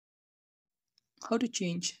How to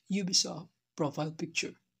change Ubisoft profile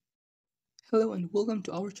picture. Hello and welcome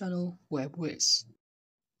to our channel Whizz.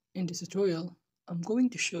 In this tutorial, I'm going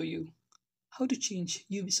to show you how to change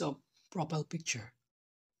Ubisoft profile picture.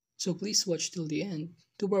 So please watch till the end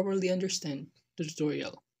to properly understand the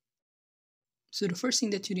tutorial. So the first thing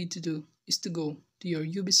that you need to do is to go to your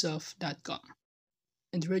ubisoft.com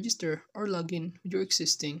and register or log in with your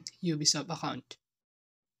existing Ubisoft account.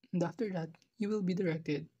 And after that, you will be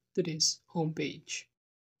directed to this homepage,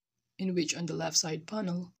 in which on the left side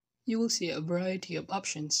panel, you will see a variety of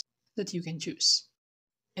options that you can choose.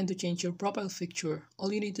 And to change your profile picture,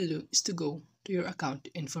 all you need to do is to go to your account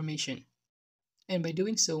information. And by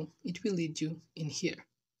doing so, it will lead you in here.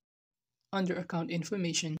 Under account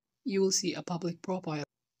information, you will see a public profile,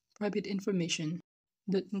 private information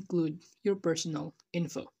that include your personal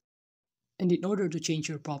info. And in order to change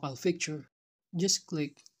your profile picture, just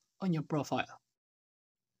click on your profile.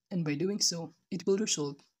 And by doing so, it will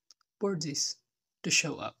result for this to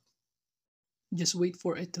show up. Just wait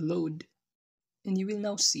for it to load, and you will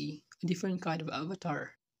now see a different kind of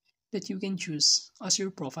avatar that you can choose as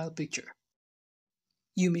your profile picture.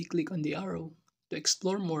 You may click on the arrow to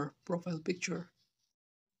explore more profile picture,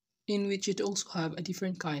 in which it also have a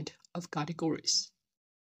different kind of categories.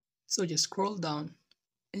 So just scroll down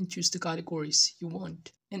and choose the categories you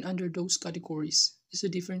want, and under those categories is a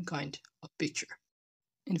different kind of picture.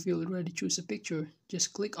 And if you already choose a picture,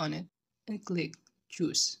 just click on it and click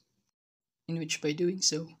choose, in which by doing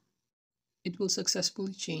so, it will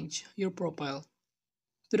successfully change your profile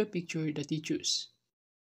to the picture that you choose.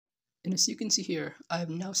 And as you can see here, I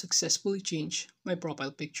have now successfully changed my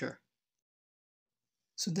profile picture.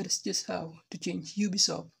 So that is just how to change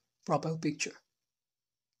Ubisoft profile picture.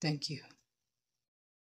 Thank you.